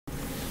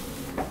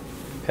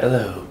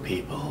Hello,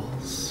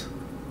 peoples.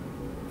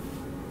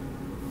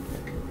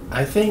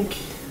 I think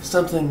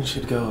something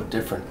should go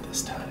different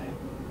this time.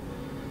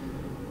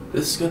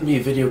 This is going to be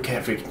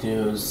VideoCatFreak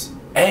news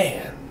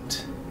and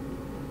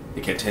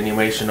the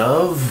continuation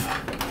of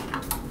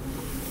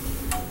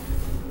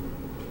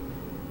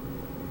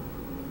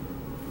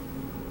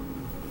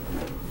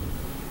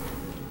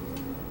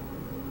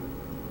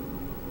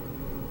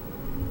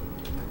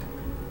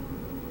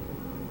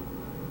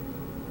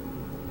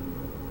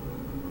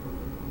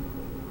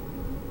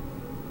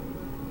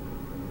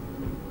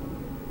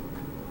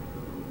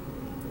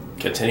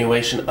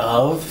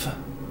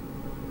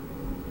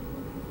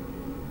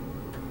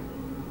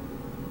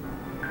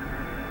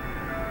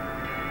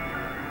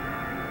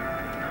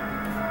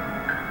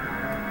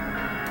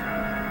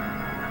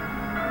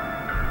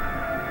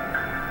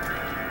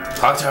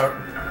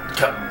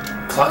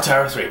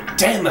Clocktower 3.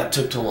 Damn, that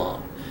took too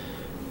long.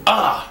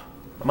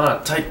 I'm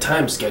on a tight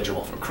time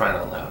schedule, for crying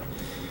out loud.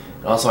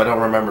 And also, I don't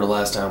remember the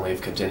last time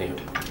we've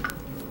continued.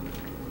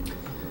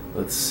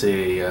 Let's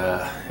see,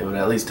 it would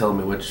at least tell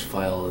me which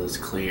file is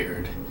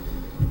cleared.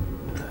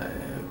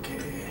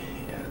 Okay,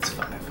 yeah, it's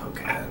 5,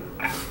 okay.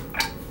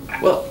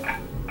 Well,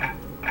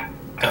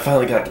 I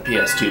finally got the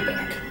PS2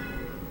 back.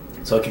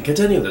 So I can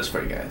continue this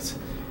for you guys.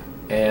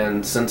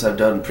 And since I've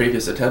done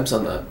previous attempts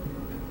on the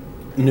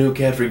new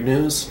CatFreak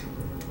news,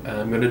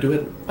 I'm gonna do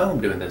it while I'm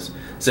doing this.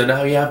 So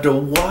now you have to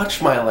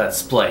watch my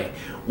Let's Play.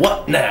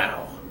 What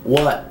now?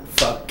 What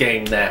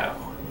fucking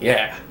now?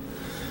 Yeah.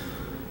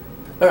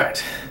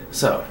 Alright.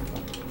 So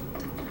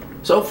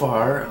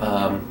far,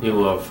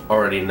 you have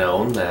already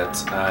known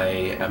that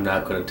I am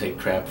not going to take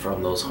crap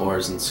from those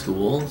whores in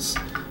schools,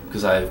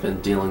 because I've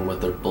been dealing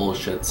with their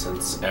bullshit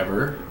since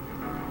ever.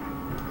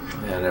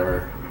 Yeah, I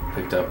never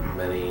picked up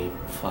many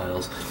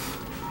files.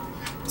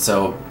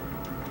 So,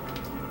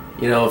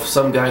 you know, if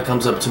some guy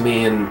comes up to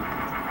me and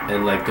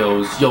like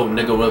goes, "Yo,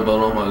 nigga, what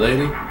about my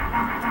lady?"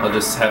 I'll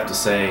just have to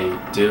say,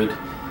 "Dude,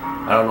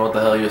 I don't know what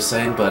the hell you're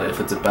saying, but if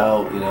it's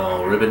about, you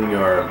know, ribbing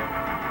your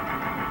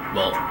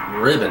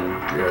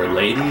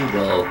lady,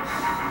 well,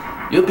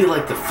 you'll be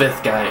like the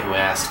 5th guy who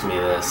asked me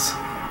this."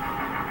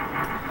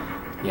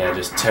 Yeah,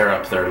 just tear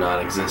up their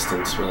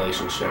non-existent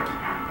relationship.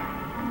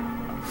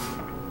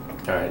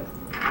 Alright.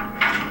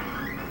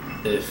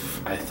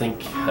 I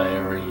think I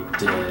already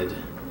did.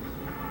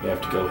 You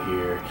have to go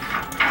here.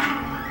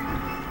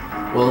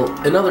 Well,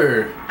 in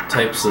other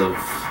types of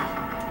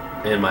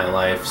in my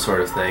life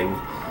sort of thing,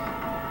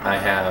 I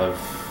have...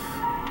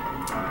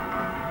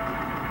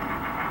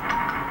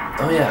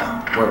 Oh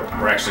yeah,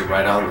 we're actually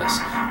right on this.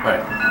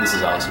 Alright, this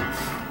is awesome.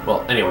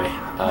 Well, anyway,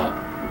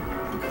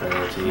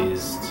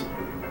 profanities.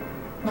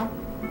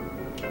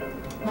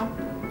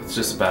 It's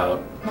just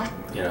about,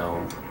 you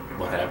know,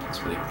 what happens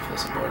when you feel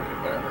supported or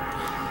whatever.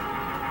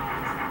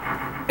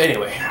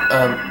 Anyway,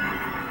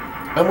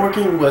 I'm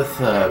working with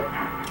a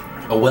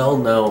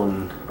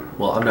well-known,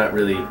 well, I'm not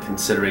really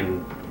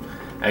considering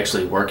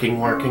actually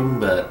working,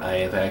 but I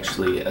have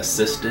actually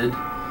assisted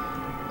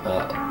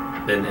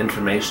in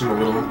information a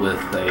little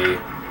with a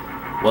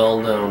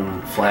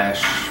well-known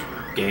Flash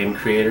game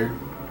creator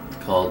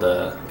called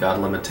God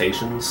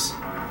Limitations.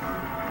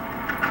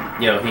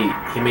 You know,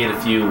 he made a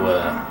few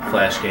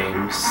Flash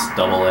games,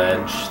 Double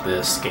Edge, The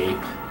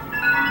Escape.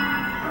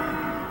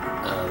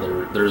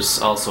 There's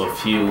also a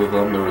few of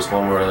them. There was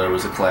one where there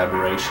was a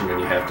collaboration and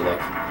you have to,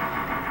 like,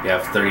 you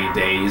have 30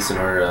 days in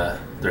order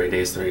 30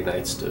 days, 30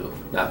 nights to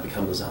not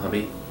become a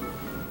zombie.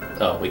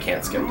 Oh, we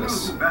can't skip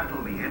this.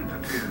 Battle the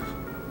entities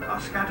are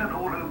scattered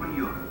all over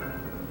Europe.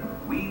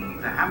 We,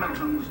 the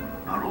Hamiltons,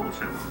 are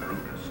also of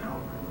Ruder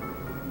stock.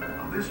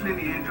 Of this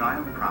lineage I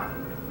am proud.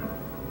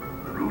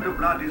 The Ruder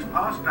blood is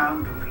passed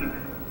down to females.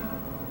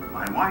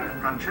 My wife,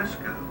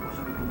 Francesca, was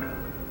a Ruder.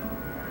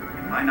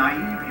 In my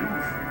naive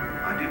youth,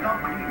 I did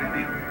not believe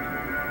any of it.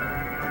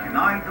 I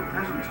denied the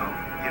presence of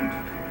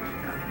entities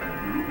and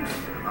Ruder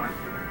alike.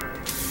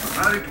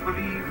 Preferred to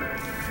believe it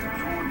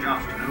was all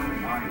just an old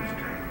wives'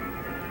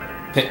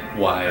 tale.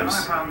 Wives.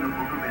 Then I found the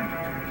book of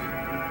entities.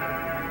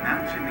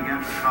 Nancy began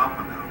to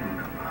sharpen her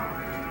Ruder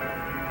powers.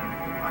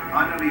 I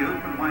finally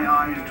opened my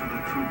eyes to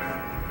the truth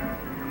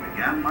and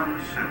began my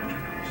research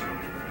into the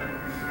subject.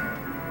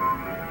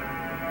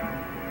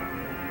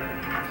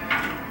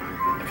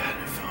 I got a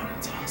new phone,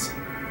 it's awesome.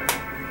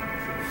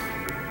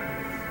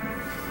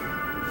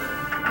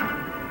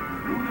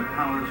 The Ruder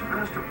powers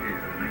first appear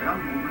in a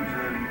young woman's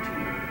early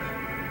teens,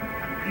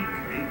 at peak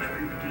age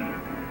 15.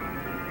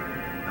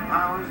 The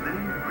powers then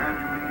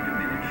gradually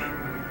diminish,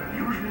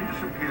 usually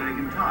disappearing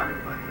entirely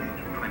by the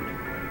age of 20.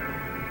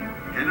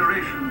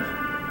 Generations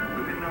of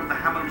women of the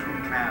Hamilton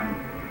clan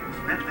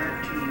spent their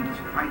teens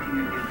fighting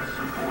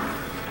against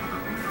subordinates to the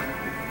Ruder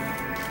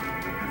cause,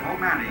 before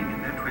marrying in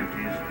their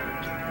 20s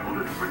in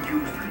order to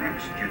produce the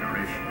next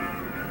generation of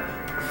Ruders.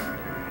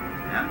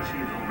 Nancy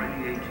is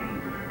already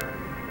 18.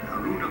 Her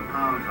Ruder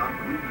powers are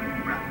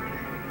dwindling rapidly,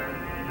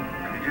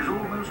 and it is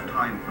almost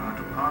time for her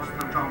to pass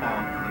the job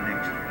on to the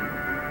next female.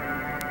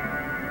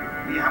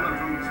 We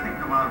Hamiltons think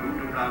of our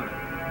Ruder blood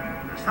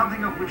as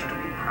something of which to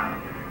be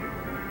proud,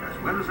 as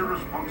well as a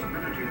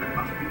responsibility that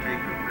must be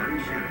taken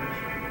very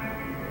seriously.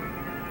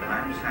 I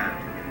am sad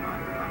to give my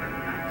beloved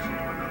Nancy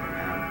to another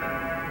man,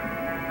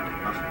 but it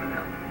must be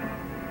done.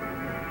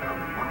 I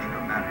will watch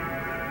her marry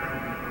their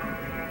growing old.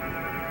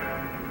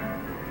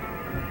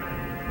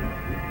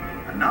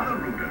 Another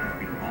Ruder has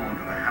been born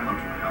to the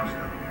Hamilton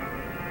household,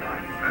 my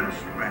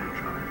first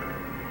grandchild.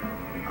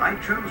 I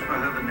chose for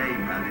her the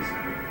name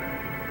Alyssa.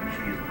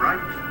 She is bright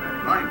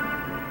and lively,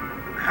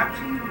 perhaps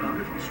even a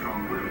little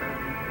strong-willed,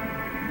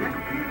 yet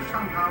appears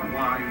somehow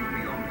wise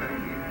beyond her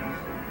years.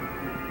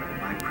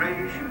 I pray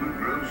she will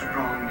grow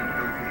strong and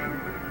healthy,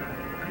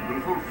 and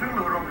will fulfill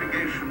her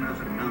obligation as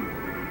a noble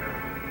Ruder.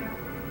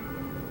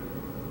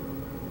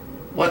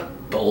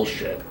 What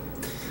bullshit.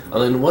 I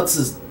mean, what's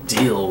his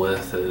deal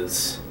with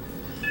his...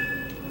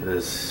 A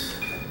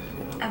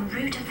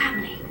Ruder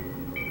family.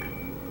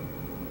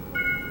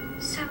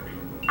 So,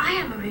 I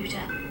am a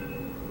Ruder.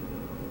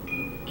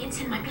 It's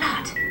in my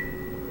blood.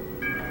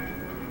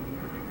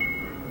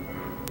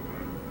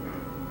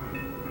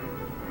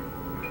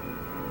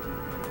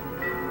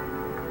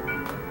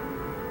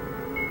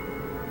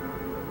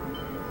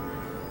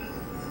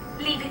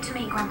 Leave it to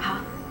me, Grandpa.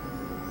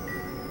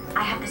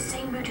 I have the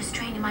same Ruder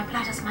strain in my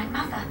blood as my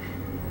mother.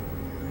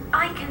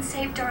 I can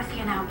save Dorothy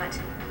and Albert.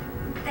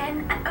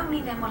 Then and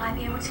only then will I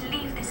be able to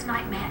leave this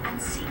nightmare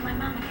and see my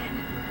mum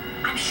again.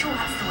 I'm sure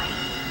that's the way,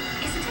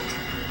 isn't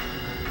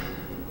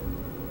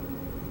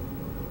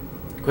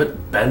it?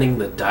 Quit bending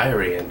the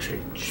diary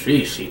entry.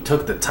 Sheesh, he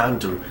took the time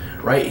to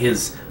write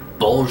his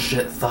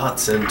bullshit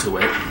thoughts into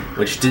it,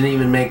 which didn't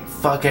even make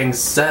fucking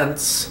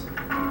sense.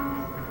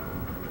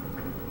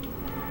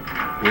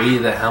 We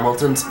the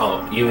Hamiltons?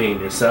 Oh, you mean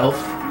yourself?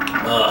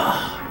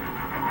 Ugh.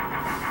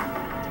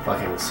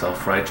 Fucking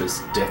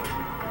self-righteous dick.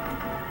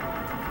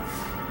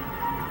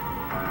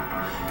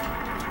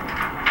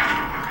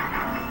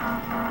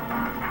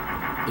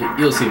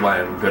 You'll see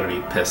why I'm gonna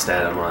be pissed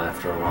at him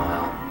after a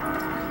while.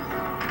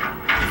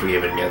 If we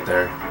even get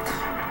there.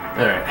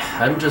 Alright,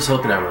 I'm just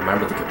hoping I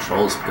remember the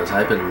controls because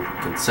I've been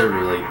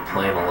considerably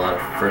playing a lot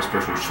of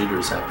first-person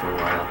shooters after a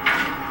while.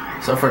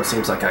 So far it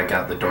seems like I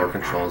got the door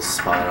controls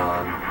spot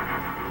on.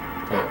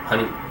 Oh,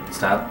 honey,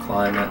 stop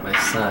clawing at my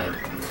side.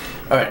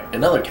 Alright,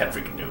 another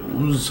CatFreak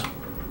news.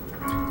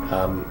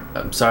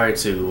 I'm sorry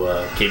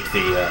to keep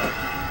the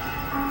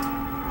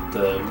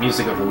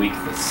music of the week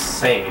the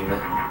same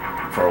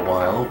for a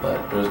while,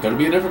 but there's going to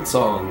be a different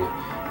song.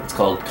 It's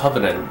called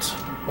Covenant,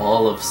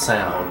 Wall of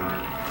Sound.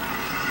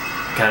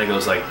 It kind of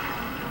goes like...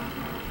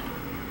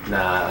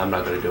 Nah, I'm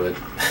not going to do it.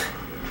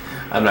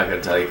 I'm not going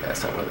to tell you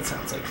guys what it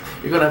sounds like.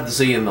 You're going to have to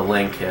see in the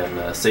link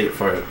and see it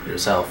for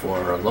yourself,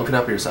 or look it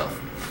up yourself.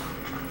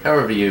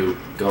 However you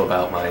go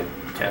about my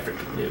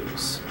CatFreak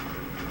news.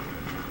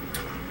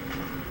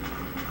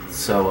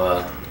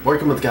 So,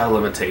 working with God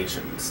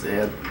Limitations.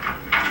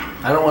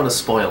 I don't want to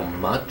spoil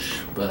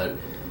much, but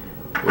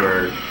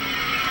we're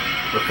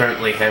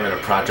currently having a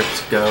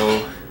project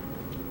go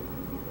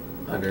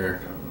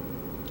under...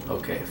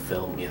 Okay,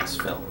 film, yes,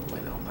 film.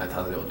 Wait, no, I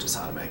thought it would just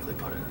automatically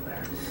put it in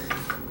there.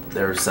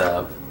 There's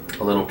a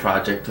little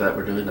project that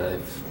we're doing.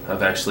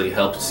 I've actually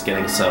helped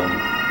getting some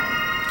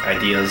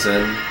ideas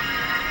in,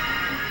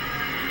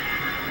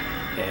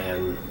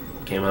 and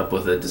came up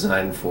with a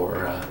design for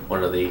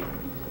one of the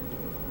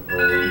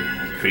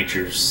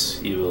creatures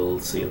you will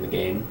see in the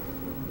game.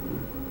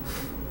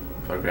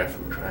 Photograph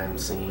from the crime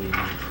scene.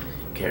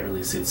 Can't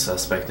really see the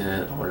suspect in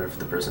it. I wonder if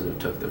the person who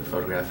took the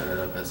photograph ended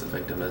up as a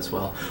victim as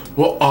well.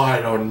 Well, I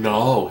don't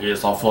know.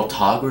 He's a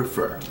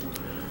photographer.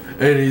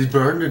 And he's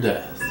burned to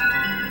death.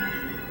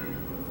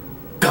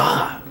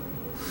 God!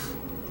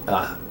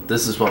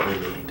 This is what we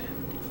need.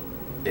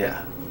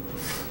 Yeah.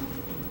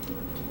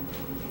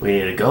 We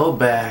need to go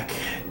back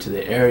to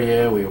the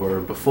area we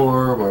were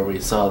before, where we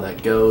saw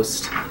that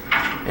ghost.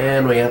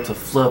 And we have to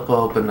flip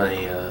open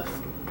a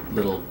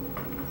little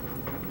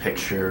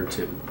picture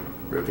to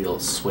reveal a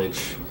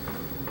switch.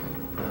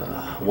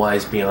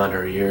 Wise beyond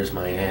our years,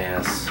 my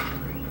ass.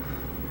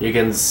 You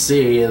can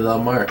see the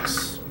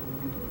marks.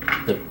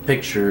 The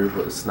picture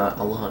was not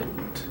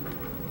aligned.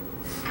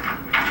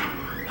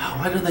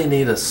 Why do they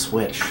need a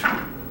switch?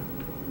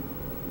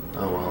 Oh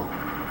well.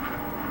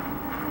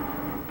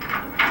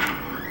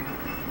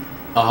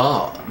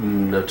 Ah,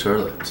 no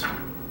toilet.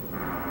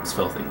 It's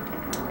filthy.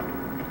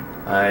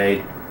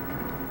 I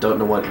don't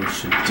know what you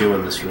should do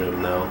in this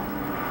room though.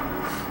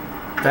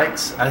 In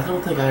fact, I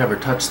don't think I ever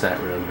touched that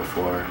room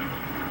before.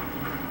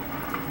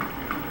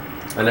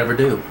 I never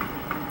do.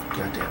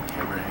 Goddamn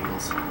camera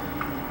angles.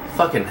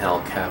 Fucking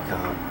hell,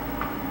 Capcom.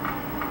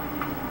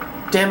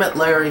 Damn it,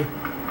 Larry!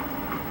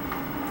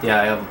 Yeah,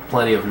 I have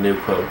plenty of new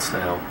quotes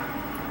now.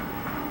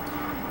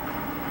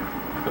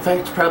 In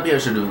fact, probably I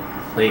should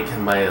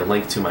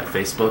link to my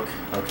Facebook.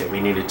 Okay, we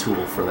need a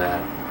tool for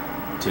that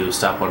to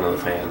stop one of the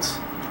fans.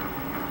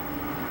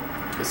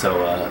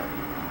 So,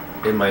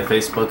 in my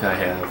Facebook, I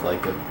have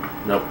like a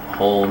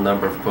whole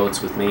number of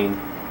quotes with me,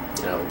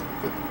 you know,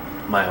 with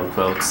my own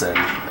quotes and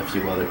a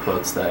few other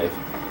quotes that I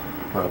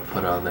want to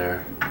put on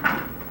there.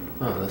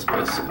 Oh, this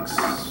place looks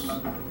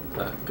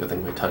Good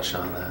thing we touched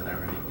on that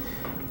already.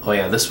 Oh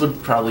yeah, this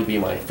would probably be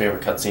my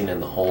favorite cutscene in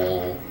the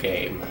whole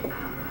game.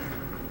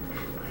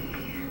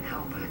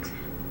 Albert.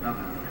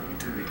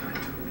 Doing I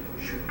told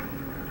you should go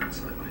around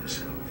outside by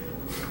yourself.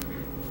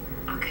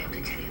 I came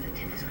to tell you that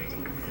dinner's ready,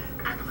 and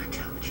I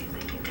told you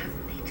that you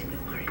don't need to be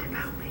worried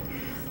about me.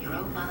 Your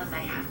old mother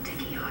may have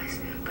dicky eyes,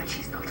 but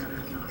she's not on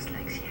her last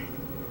legs yet.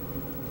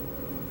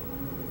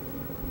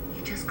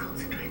 You just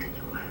concentrate on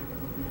your work.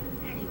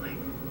 Anyway,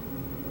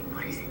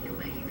 what is it you're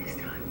making this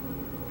time?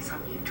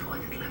 Some new toy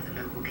that'll have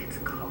the local kids a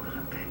goggle,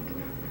 I bet.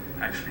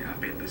 Actually, I've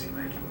been busy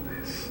making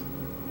this.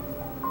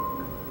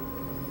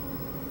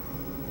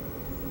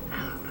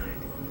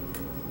 Albert,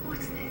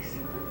 what's this?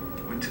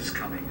 Winter's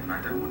coming, and I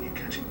don't want you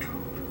catching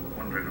cold,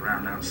 wandering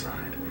around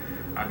outside.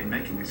 I've been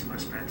making this in my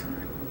spare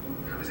time.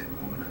 How is it,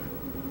 warm enough?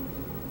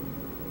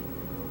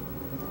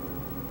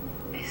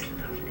 It's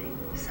lovely.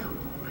 So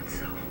warm and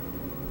soft.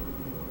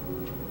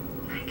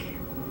 Thank you.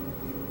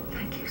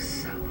 Thank you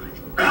so much.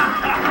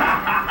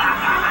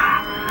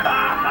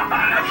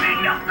 That's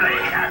enough, bloody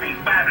happy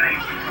family.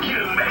 You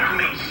make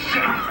me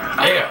sick.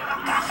 Yeah.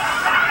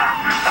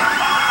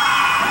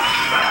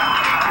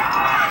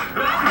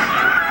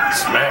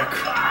 Smack.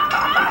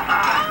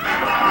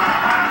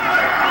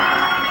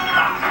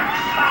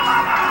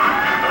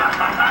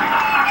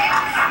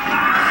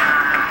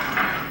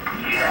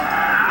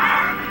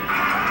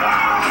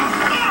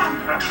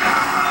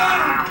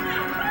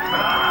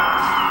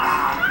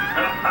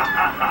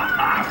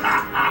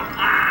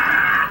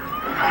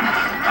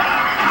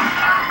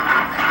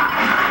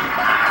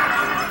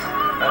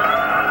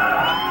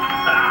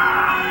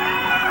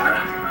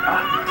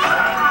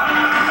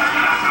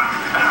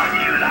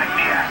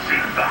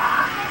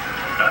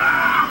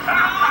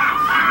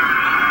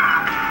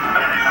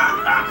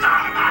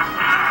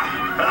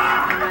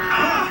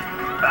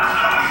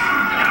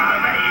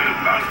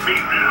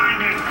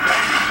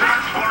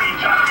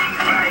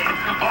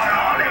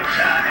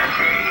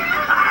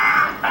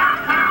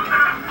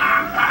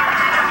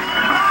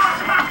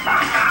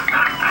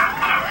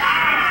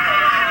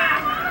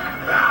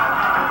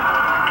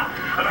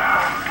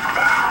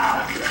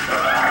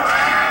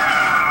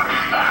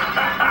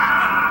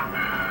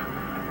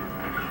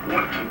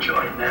 Want to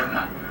join them?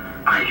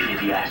 I give you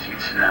the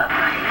acids now.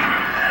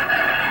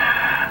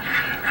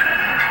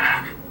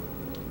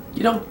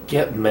 You don't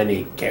get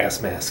many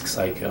gas mask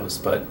psychos,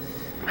 but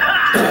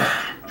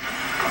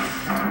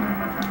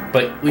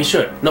but we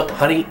should. No,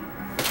 honey,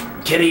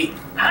 kitty.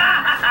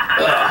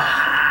 Ugh.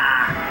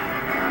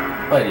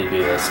 Why do you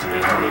do this to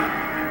me, honey?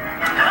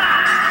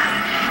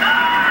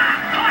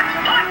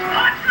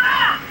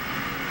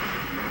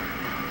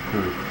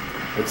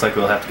 Looks like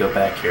we'll have to go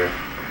back here.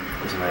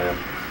 There's an item.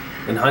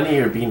 And honey,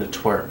 you're being a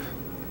twerp.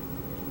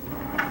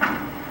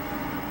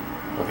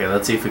 Okay,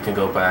 let's see if we can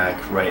go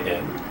back right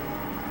in.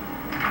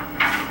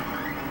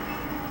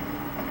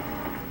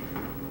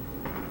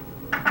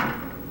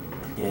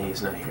 Yeah,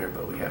 he's not here,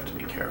 but we have to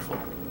be careful.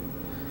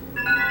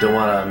 Don't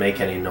want to make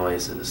any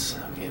noises.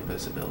 Okay,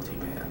 invisibility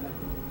band.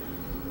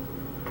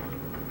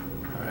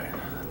 Alright,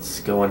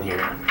 let's go in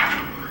here.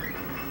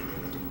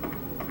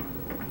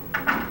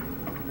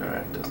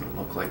 Alright, doesn't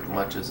look like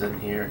much is in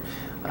here.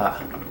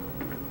 Ah.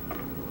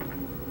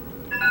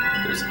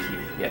 There's a key.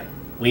 Yeah,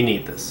 we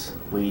need this.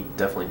 We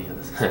definitely need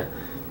this.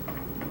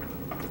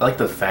 I like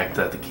the fact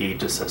that the key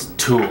just says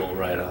tool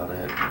right on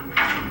it.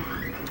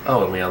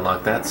 Oh, and we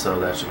unlocked that, so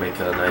that should make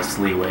a nice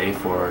leeway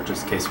for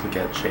just in case we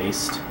get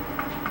chased.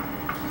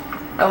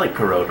 I like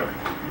Corroder.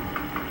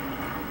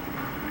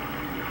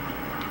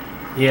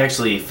 He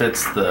actually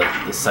fits the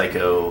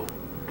psycho,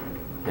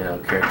 you know,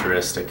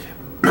 characteristic.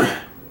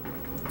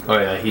 Oh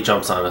yeah, he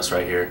jumps on us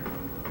right here.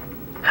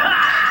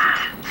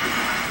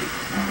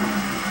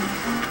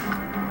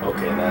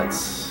 Okay,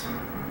 that's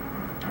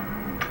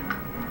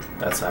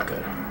not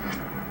good.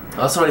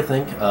 That's what I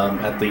think.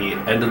 At the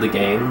end of the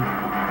game,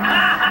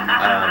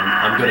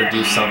 I'm gonna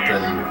do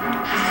something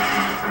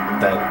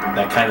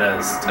that kind of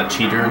is a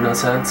cheater in a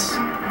sense,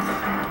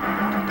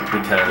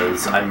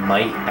 because I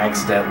might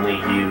accidentally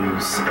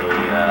use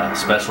a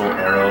special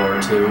arrow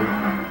or two.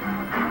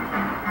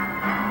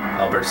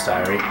 Albert's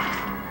diary.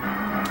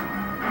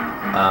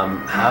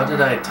 How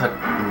did I touch?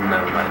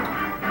 Never mind.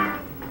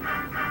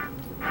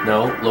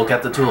 No, look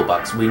at the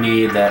toolbox. We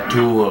need that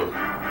tool.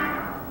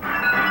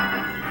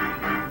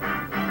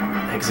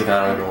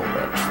 Hexagonal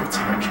wrench. Let's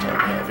see how much time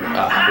we have here.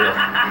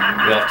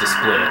 Ah, we'll have to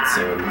split it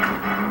soon.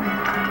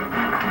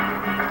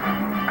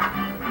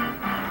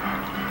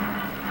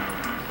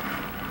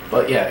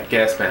 But yeah,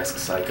 gas mask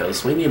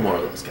psychos. We need more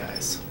of those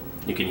guys.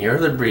 You can hear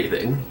their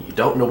breathing. You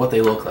don't know what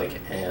they look like,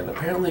 and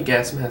apparently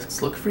gas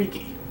masks look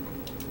freaky.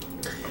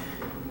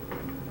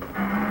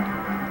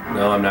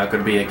 No, I'm not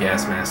going to be a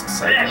gas mask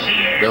psycho.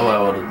 Though I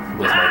would,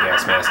 with my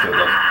gas mask, it would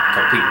look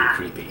completely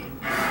creepy.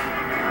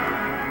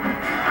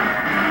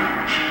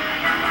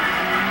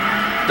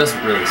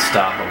 Doesn't really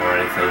stop them or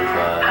anything,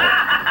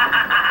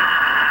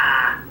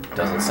 but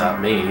doesn't stop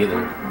me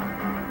either.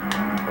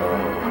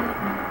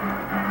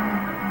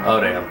 Oh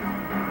damn.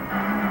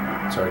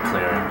 Sorry,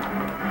 clearing.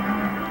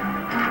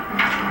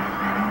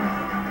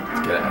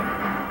 get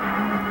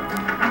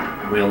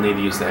out of here. We'll need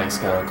to use the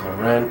hexagonal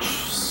wrench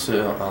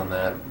on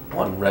that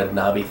one red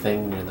knobby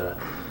thing near the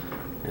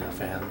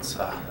fans.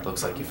 It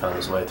looks like he found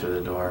his way through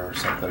the door or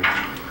something.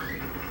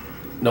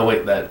 No,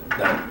 wait, that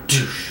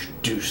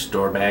douche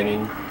door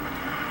banging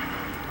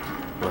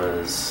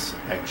was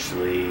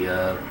actually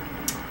the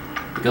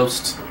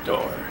ghost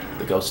door,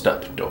 the ghost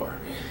up door.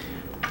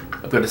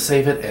 I'm going to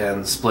save it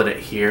and split it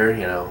here,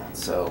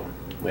 so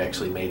we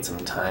actually made some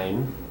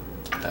time,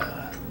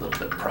 a little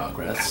bit of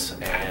progress,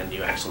 and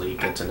you actually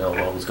get to know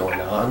what was going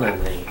on in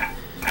the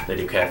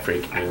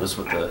VideoCatFreak news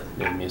with the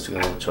new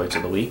musical choice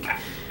of the week.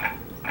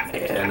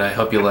 And I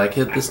hope you like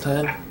it this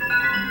time.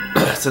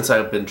 Since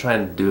I've been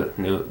trying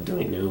to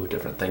doing new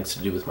different things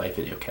to do with my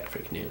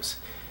VideoCatFreak news,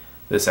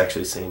 this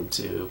actually seemed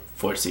to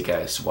force you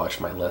guys to watch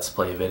my Let's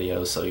Play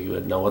videos so you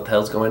would know what the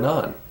hell's going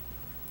on.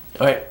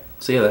 Alright,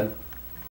 see you then.